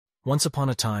Once upon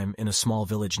a time, in a small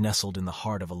village nestled in the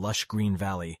heart of a lush green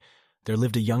valley, there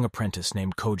lived a young apprentice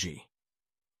named Koji.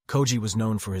 Koji was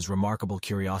known for his remarkable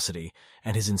curiosity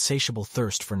and his insatiable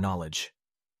thirst for knowledge.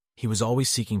 He was always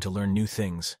seeking to learn new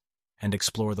things and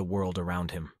explore the world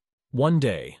around him. One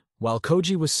day, while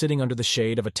Koji was sitting under the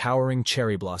shade of a towering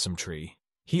cherry blossom tree,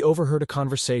 he overheard a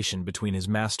conversation between his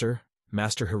master,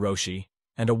 Master Hiroshi,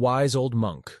 and a wise old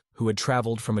monk who had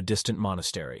traveled from a distant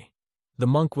monastery. The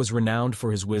monk was renowned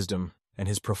for his wisdom and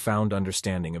his profound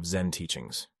understanding of Zen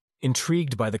teachings.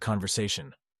 Intrigued by the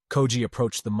conversation, Koji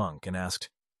approached the monk and asked,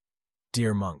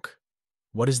 "Dear monk,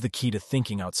 what is the key to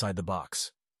thinking outside the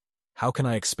box? How can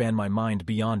I expand my mind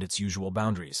beyond its usual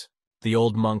boundaries?" The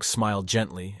old monk smiled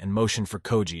gently and motioned for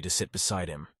Koji to sit beside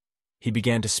him. He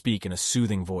began to speak in a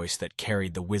soothing voice that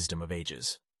carried the wisdom of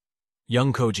ages.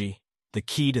 "Young Koji, the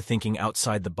key to thinking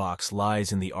outside the box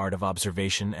lies in the art of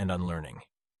observation and unlearning.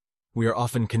 We are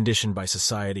often conditioned by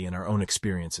society and our own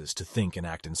experiences to think and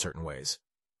act in certain ways."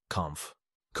 Comf.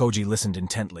 Koji listened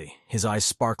intently, his eyes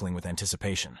sparkling with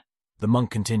anticipation. The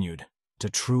monk continued, "To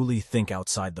truly think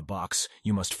outside the box,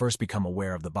 you must first become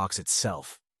aware of the box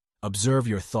itself. Observe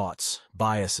your thoughts,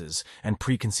 biases, and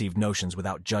preconceived notions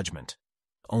without judgment.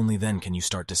 Only then can you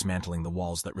start dismantling the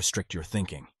walls that restrict your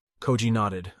thinking." Koji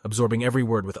nodded, absorbing every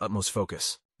word with utmost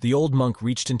focus. The old monk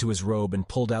reached into his robe and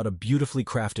pulled out a beautifully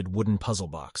crafted wooden puzzle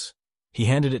box. He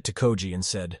handed it to Koji and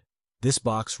said, "This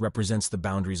box represents the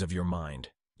boundaries of your mind.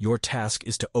 Your task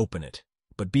is to open it,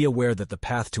 but be aware that the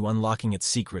path to unlocking its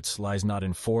secrets lies not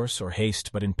in force or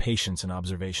haste but in patience and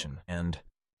observation." And,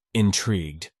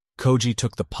 intrigued, Koji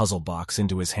took the puzzle box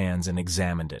into his hands and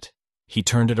examined it. He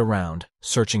turned it around,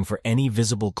 searching for any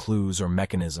visible clues or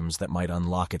mechanisms that might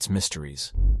unlock its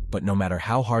mysteries. But no matter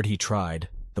how hard he tried,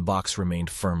 the box remained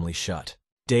firmly shut.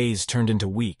 Days turned into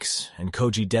weeks, and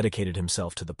Koji dedicated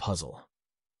himself to the puzzle.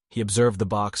 He observed the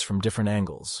box from different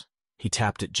angles. He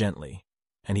tapped it gently,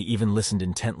 and he even listened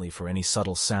intently for any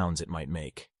subtle sounds it might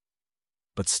make.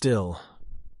 But still,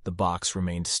 the box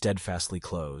remained steadfastly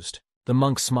closed. The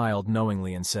monk smiled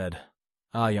knowingly and said,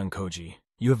 "Ah, young Koji,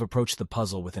 you have approached the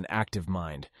puzzle with an active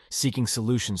mind, seeking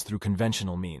solutions through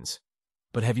conventional means.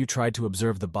 But have you tried to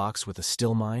observe the box with a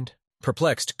still mind?"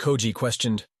 Perplexed, Koji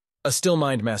questioned, "A still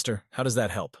mind, master, how does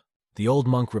that help?" The old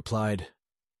monk replied,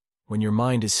 "When your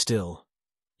mind is still,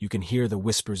 you can hear the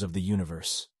whispers of the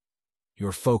universe.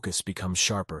 Your focus becomes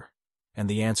sharper, and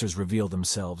the answers reveal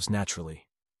themselves naturally.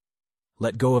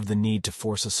 Let go of the need to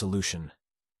force a solution,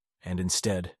 and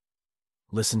instead,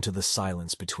 listen to the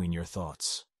silence between your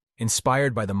thoughts."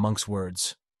 Inspired by the monk's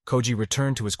words, Koji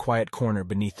returned to his quiet corner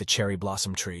beneath the cherry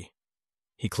blossom tree.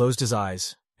 He closed his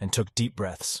eyes and took deep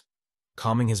breaths,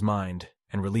 calming his mind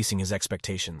and releasing his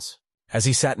expectations. As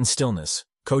he sat in stillness,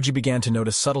 Koji began to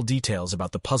notice subtle details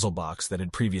about the puzzle box that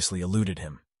had previously eluded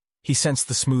him. He sensed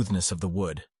the smoothness of the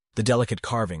wood, the delicate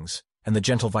carvings, and the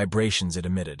gentle vibrations it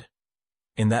emitted.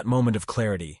 In that moment of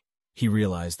clarity, he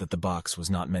realized that the box was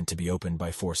not meant to be opened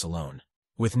by force alone.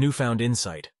 With newfound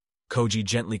insight, Koji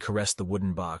gently caressed the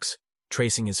wooden box,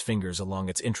 tracing his fingers along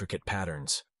its intricate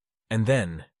patterns. And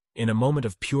then, in a moment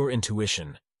of pure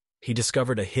intuition, he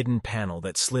discovered a hidden panel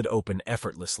that slid open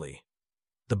effortlessly.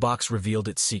 The box revealed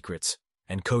its secrets,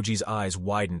 and Koji's eyes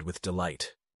widened with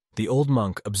delight. The old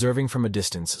monk, observing from a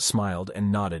distance, smiled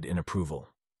and nodded in approval.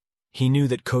 He knew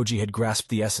that Koji had grasped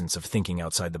the essence of thinking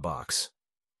outside the box.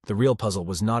 The real puzzle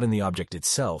was not in the object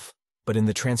itself, but in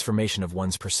the transformation of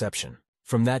one's perception.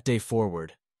 From that day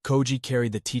forward, Koji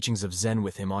carried the teachings of Zen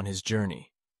with him on his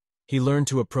journey. He learned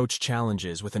to approach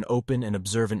challenges with an open and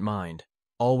observant mind,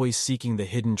 always seeking the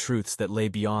hidden truths that lay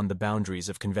beyond the boundaries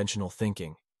of conventional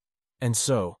thinking. And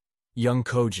so, young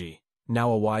Koji, now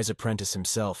a wise apprentice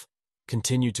himself,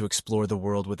 continued to explore the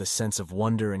world with a sense of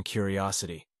wonder and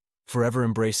curiosity, forever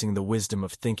embracing the wisdom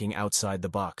of thinking outside the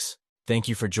box. Thank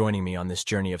you for joining me on this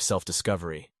journey of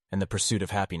self-discovery and the pursuit of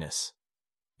happiness.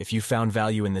 If you found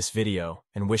value in this video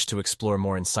and wish to explore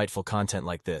more insightful content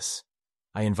like this,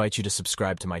 I invite you to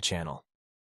subscribe to my channel.